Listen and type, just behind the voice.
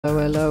Hello,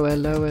 hello,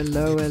 hello,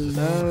 hello,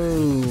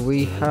 hello.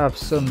 We have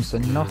some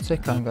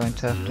Xonotic. I'm going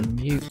to have to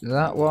mute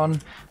that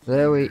one.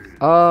 There we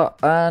are,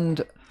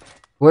 and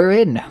we're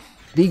in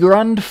the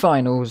grand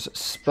finals.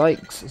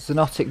 Spikes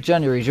Xonotic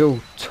January Duel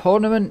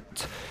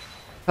tournament.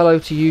 Hello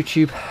to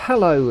YouTube.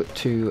 Hello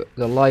to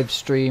the live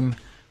stream.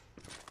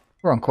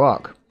 We're on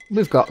Quark.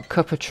 We've got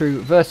Cupatru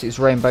versus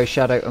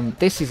RainbowShadow, and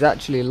this is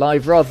actually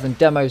live rather than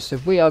demos, so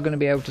we are going to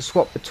be able to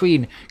swap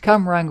between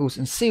camera angles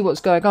and see what's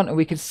going on, and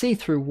we can see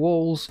through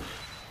walls.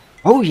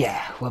 Oh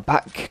yeah, we're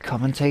back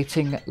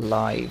commentating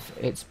live.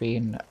 It's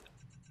been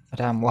a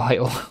damn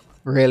while,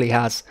 really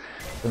has,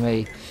 for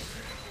me.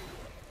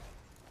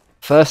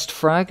 First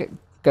frag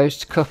goes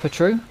to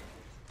Cupatru.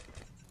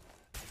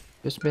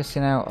 Just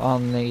missing out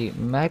on the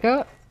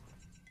Mega,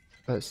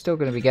 but still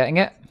going to be getting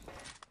it.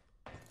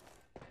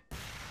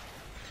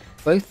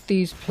 Both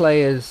these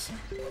players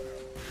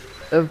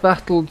have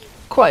battled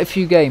quite a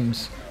few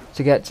games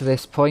to get to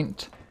this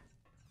point,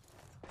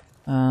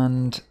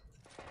 and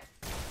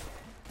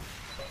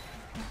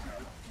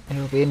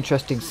it'll be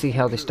interesting to see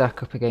how they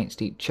stack up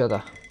against each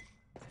other.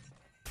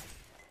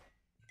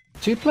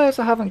 Two players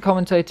I haven't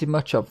commentated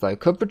much of though.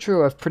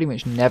 Cupatru I've pretty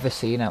much never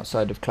seen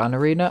outside of Clan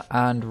Arena,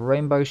 and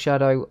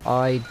RainbowShadow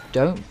I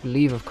don't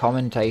believe I've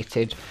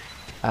commentated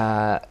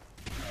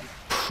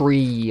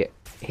pre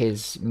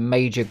his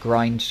major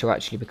grind to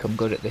actually become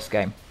good at this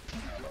game.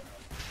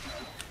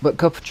 But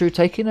Cupatru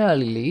taking an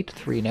early lead,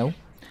 3-0.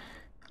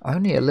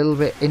 Only a little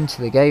bit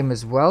into the game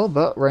as well,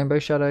 but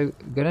RainbowShadow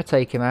going to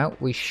take him out.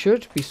 We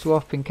should be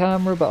swapping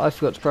camera, but I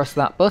forgot to press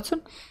that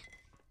button.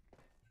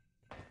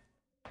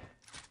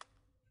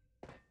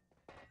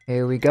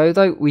 Here we go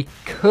though. We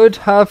could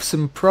have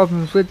some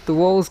problems with the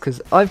walls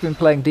because I've been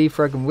playing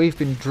defrag and we've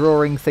been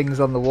drawing things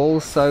on the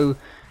walls, so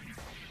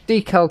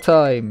decal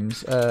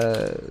times.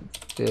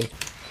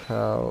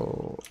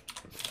 Decal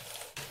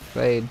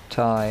fade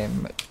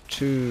time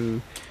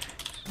 2.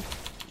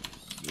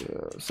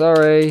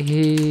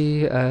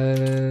 Sorry,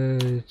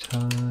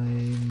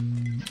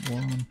 time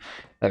 1.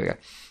 There we go.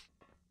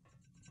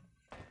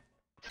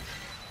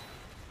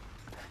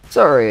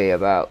 Sorry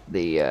about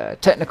the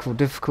technical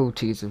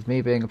difficulties of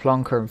me being a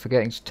plonker and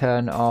forgetting to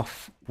turn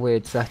off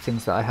weird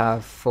settings that I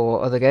have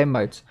for other game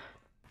modes.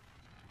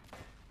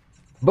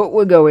 But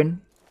we're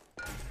going,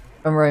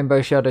 and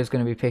RainbowShadow is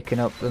going to be picking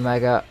up the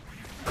Mega,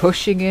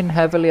 pushing in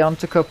heavily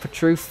onto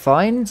Cupatru,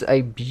 finds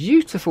a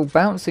beautiful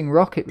bouncing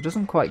rocket, but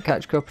doesn't quite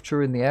catch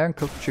Cupatru in the air, and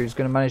Cupatru is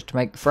going to manage to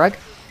make the frag.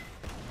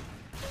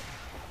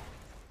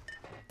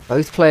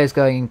 Both players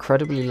going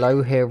incredibly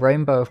low here.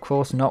 Rainbow, of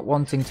course, not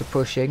wanting to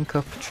push in.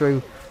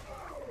 Cupatru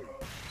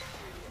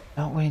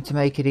not wanting to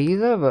make it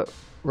either, but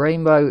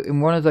Rainbow,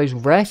 in one of those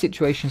rare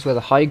situations where the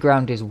high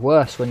ground is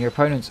worse, when your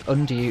opponent's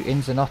under you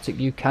in Xonotic,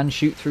 you can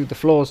shoot through the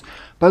floors.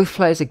 Both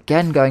players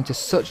again going to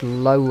such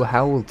low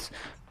health,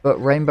 but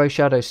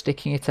RainbowShadow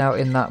sticking it out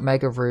in that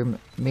Mega room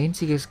means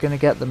he is going to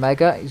get the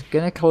Mega. He's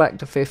going to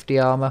collect a 50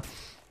 armor,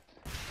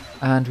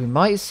 and we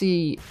might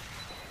see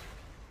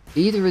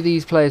either of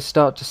these players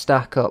start to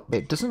stack up.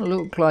 It doesn't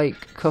look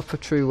like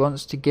Cupatru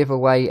wants to give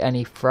away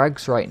any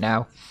frags right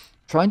now.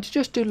 Trying to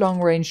just do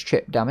long range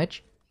chip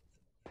damage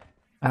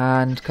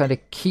and kind of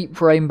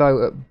keep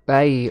Rainbow at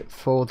bay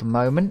for the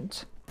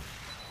moment.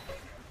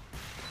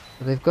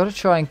 But they've got to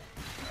try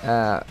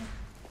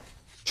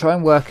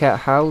and work out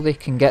how they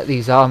can get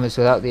these armors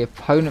without the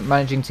opponent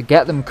managing to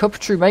get them.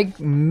 Cupatru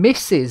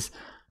misses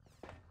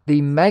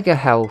the Mega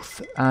health,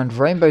 and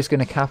Rainbow's going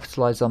to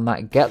capitalize on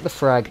that, get the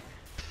frag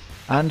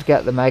and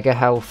get the Mega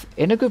health.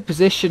 In a good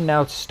position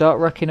now to start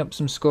racking up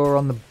some score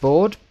on the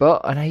board, but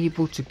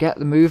unable to get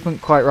the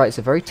movement quite right. It's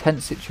a very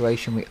tense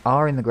situation. We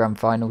are in the grand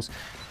finals.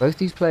 Both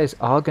these players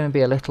are going to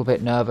be a little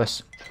bit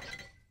nervous,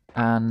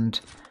 and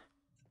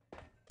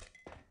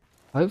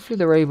hopefully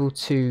they're able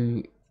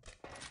to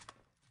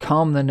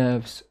calm the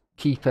nerves,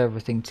 keep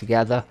everything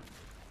together.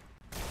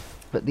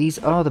 But these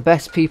are the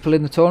best people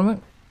in the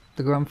tournament,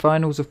 the grand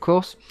finals of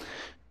course,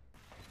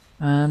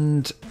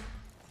 and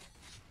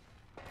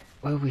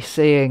we'll be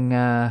seeing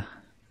some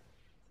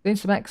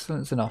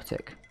excellent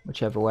Xonotic,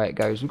 whichever way it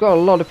goes. We've got a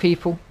lot of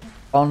people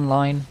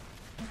online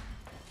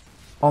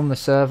on the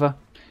server.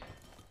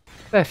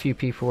 A fair few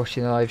people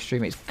watching the live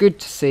stream. It's good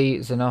to see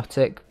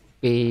Xonotic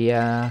be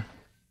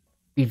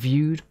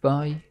viewed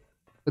by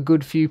a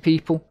good few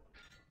people.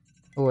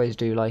 Always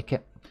do like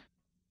it.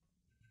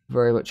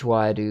 Very much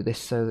why I do this,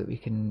 so that we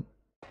can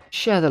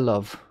share the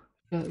love.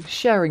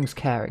 Sharing's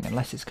caring,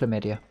 unless it's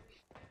chlamydia.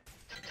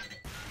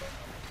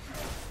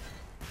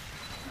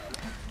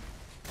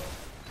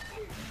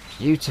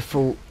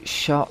 Beautiful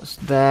shots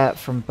there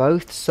from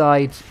both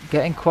sides,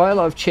 getting quite a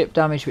lot of chip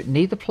damage, but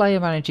neither player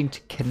managing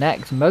to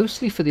connect,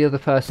 mostly for the other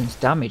person's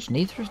damage.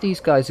 Neither of these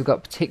guys have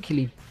got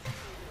particularly,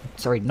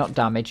 sorry, not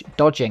damage,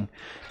 dodging,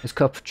 as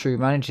Cupatru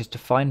manages to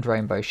find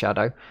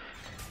RainbowShadow,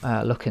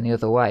 looking the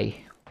other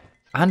way,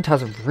 and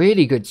has a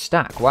really good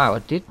stack. Wow, I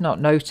did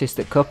not notice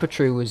that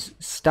Cupatru was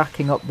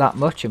stacking up that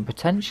much, and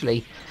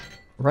potentially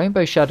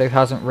RainbowShadow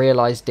hasn't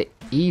realised it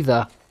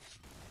either.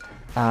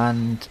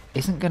 and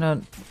isn't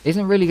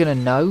really gonna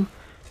know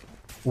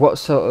what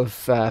sort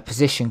of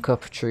position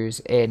Cupatru's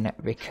in,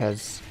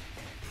 because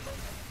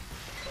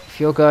if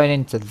you're going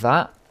into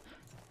that,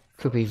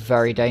 could be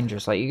very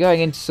dangerous. Like, you're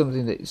going into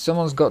something that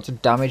someone's got to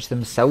damage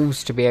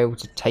themselves to be able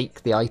to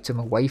take the item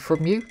away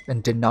from you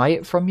and deny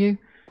it from you.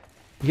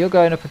 You're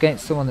going up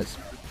against someone that's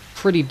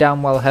pretty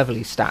damn well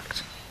heavily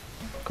stacked,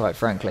 quite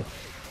frankly.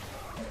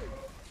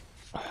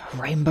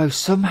 Rainbow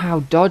somehow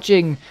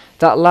dodging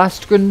that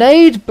last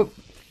grenade, but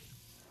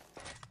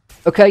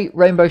okay,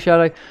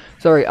 RainbowShadow.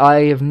 Sorry,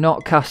 I have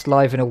not cast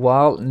live in a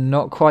while.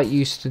 Not quite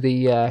used to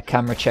the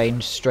camera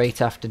change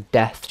straight after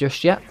death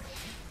just yet.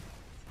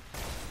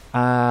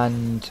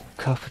 And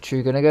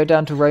Cupatru going to go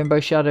down to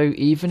RainbowShadow,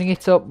 evening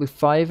it up with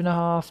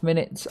 5.5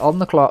 minutes on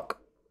the clock.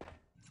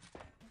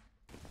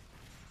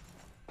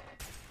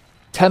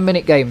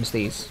 10-minute games,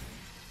 these.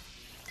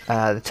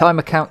 The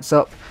timer counts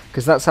up,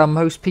 because that's how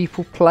most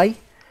people play.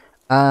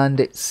 And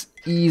it's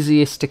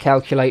easiest to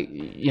calculate,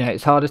 you know,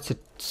 it's harder to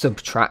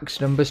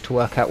subtract numbers to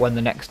work out when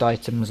the next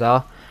items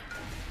are.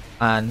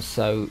 And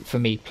so, for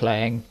me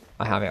playing,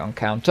 I have it on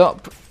count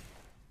up.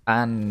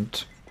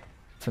 And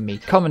for me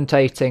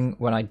commentating,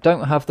 when I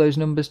don't have those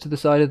numbers to the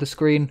side of the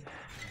screen,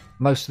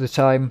 most of the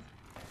time,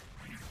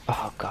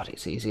 oh god,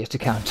 it's easier to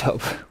count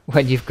up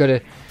when you've got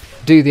to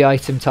do the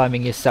item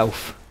timing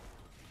yourself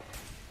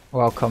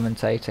while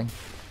commentating.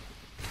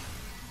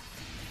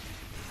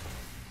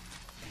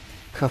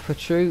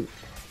 Cupatru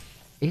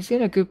is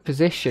in a good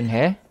position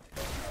here.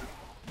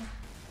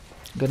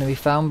 Going to be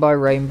found by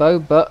Rainbow,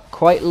 but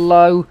quite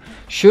low.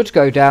 Should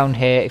go down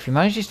here. If he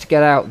manages to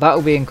get out, that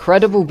will be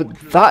incredible, but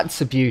that's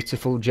a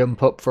beautiful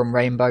jump up from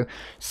Rainbow.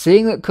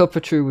 Seeing that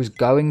Cupatru was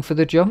going for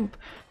the jump,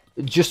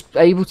 just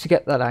able to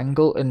get that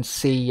angle and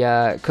see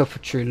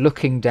Cupatru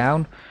looking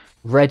down,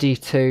 ready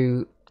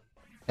to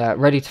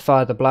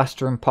fire the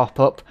blaster and pop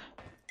up.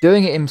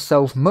 Doing it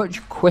himself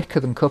much quicker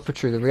than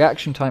Cupatru, the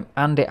reaction time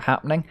and it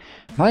happening.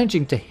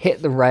 Managing to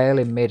hit the rail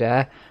in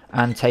midair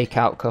and take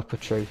out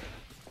Cupatru.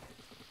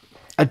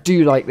 I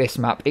do like this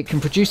map. It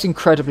can produce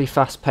incredibly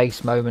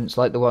fast-paced moments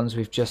like the ones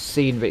we've just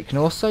seen, but it can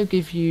also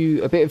give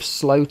you a bit of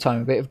slow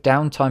time, a bit of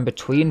downtime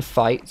between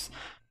fights.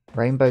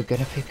 Rainbow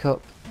going to pick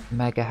up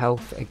Mega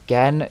Health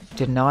again,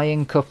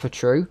 denying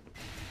Cupatru.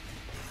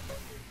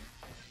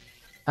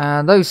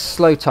 And those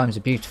slow times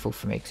are beautiful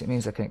for me, because it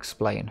means I can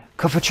explain.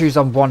 Cupatru's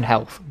on 1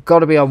 health. Got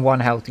to be on 1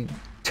 health.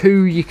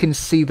 2, you can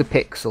see the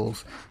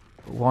pixels.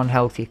 But 1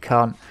 health, you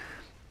can't.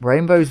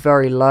 Rainbow's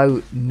very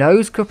low.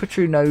 Knows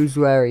Cupatru knows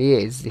where he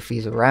is, if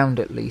he's around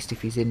at least,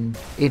 if he's in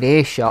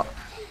earshot.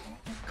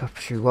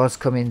 Cupatru was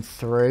coming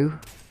through,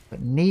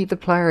 but neither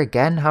player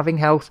again having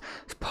health.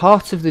 It's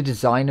part of the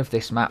design of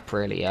this map,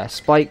 really.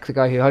 Spike, the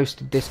guy who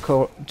hosted this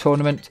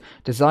tournament,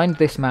 designed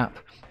this map,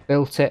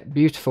 built it,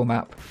 beautiful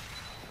map.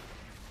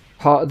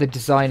 Part of the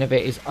design of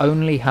it is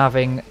only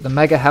having the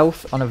Mega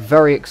Health on a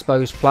very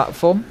exposed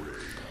platform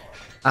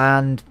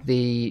and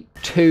the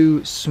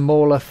 2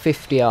 smaller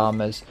 50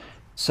 armors.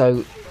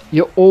 So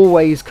you're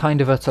always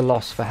kind of at a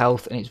loss for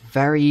health, and it's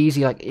very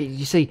easy. Like,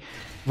 you see,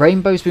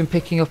 Rainbow's been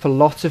picking up a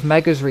lot of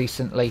megas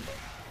recently.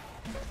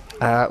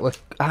 So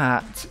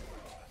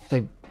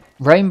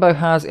Rainbow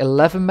has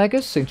 11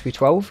 megas, soon to be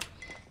 12,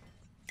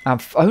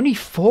 and only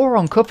 4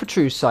 on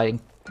Cupatru's side.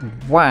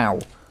 Wow.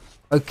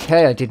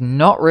 Okay, I did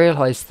not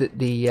realise that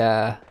the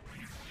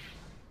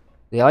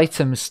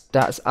item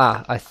stats.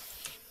 I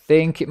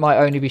think it might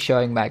only be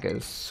showing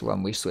megas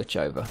when we switch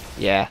over.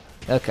 Yeah.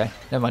 Okay.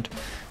 Never mind.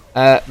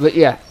 But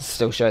yeah,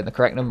 still showing the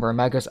correct number of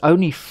megas.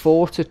 Only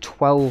 4 to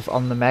 12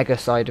 on the mega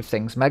side of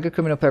things. Mega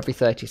coming up every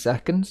 30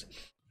 seconds.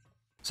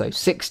 So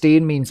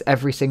 16 means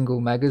every single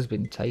mega's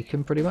been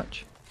taken pretty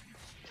much.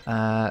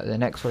 The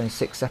next one in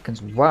 6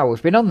 seconds. Wow,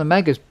 we've been on the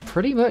megas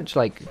pretty much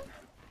like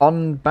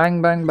on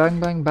bang, bang, bang,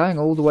 bang, bang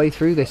all the way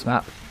through this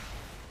map.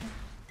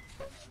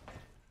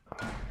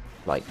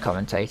 Like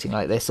commentating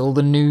like this. All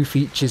the new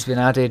features been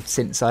added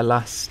since I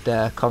last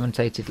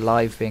commentated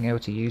live, being able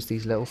to use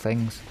these little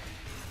things.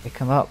 They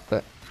come up,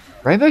 but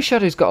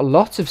RainbowShadow's got a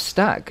lot of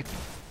stack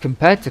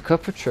compared to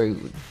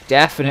Cupatru.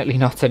 Definitely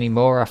not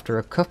anymore after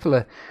a couple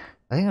of,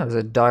 I think that was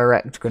a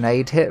direct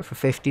grenade hit for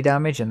 50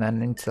 damage and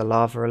then into the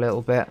lava a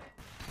little bit.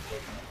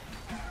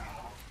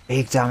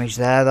 Big damage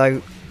there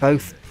though.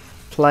 Both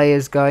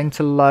players going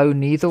to low,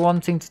 neither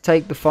wanting to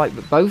take the fight,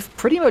 but both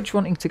pretty much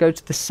wanting to go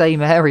to the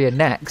same area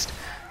next.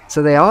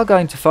 So they are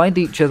going to find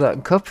each other.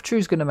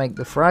 Cupatru's going to make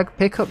the frag,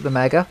 pick up the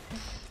mega.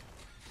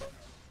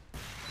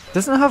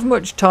 Doesn't have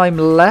much time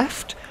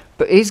left,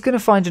 but is going to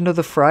find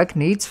another frag.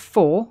 Needs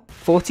 4.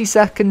 40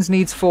 seconds,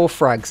 needs 4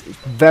 frags. It's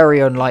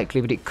very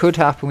unlikely, but it could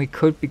happen. We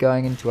could be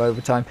going into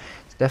overtime.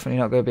 It's definitely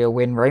not going to be a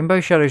win.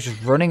 RainbowShadow's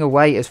just running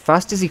away as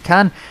fast as he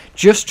can,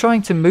 just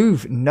trying to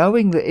move,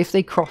 knowing that if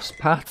they cross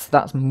paths,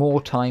 that's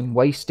more time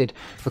wasted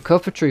for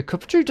Cupatru.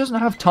 Cupatru doesn't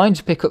have time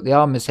to pick up the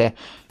armors here.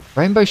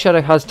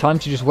 RainbowShadow has time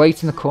to just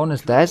wait in the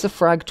corners. There's a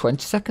frag,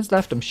 20 seconds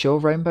left. I'm sure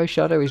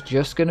RainbowShadow is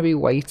just going to be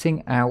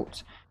waiting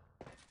out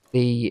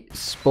the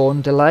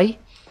spawn delay.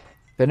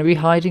 Going to be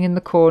hiding in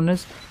the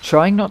corners,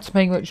 trying not to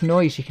make much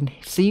noise. You can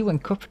see when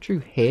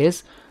Cupatru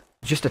hears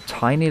just a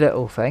tiny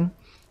little thing.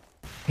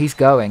 He's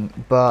going,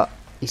 but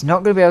he's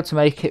not going to be able to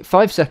make it.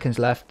 5 seconds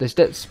left. There's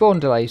spawn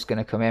delays going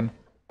to come in.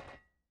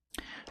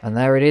 And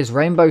there it is.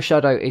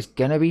 RainbowShadow is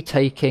going to be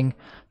taking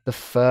the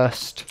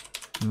first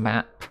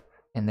map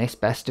in this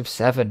best of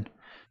 7.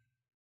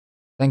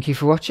 Thank you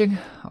for watching.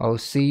 I'll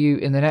see you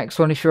in the next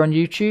one if you're on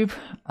YouTube.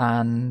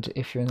 And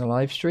if you're in the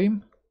live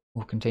stream,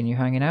 we'll continue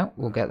hanging out.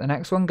 We'll get the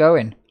next one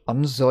going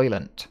on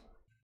Zoylent.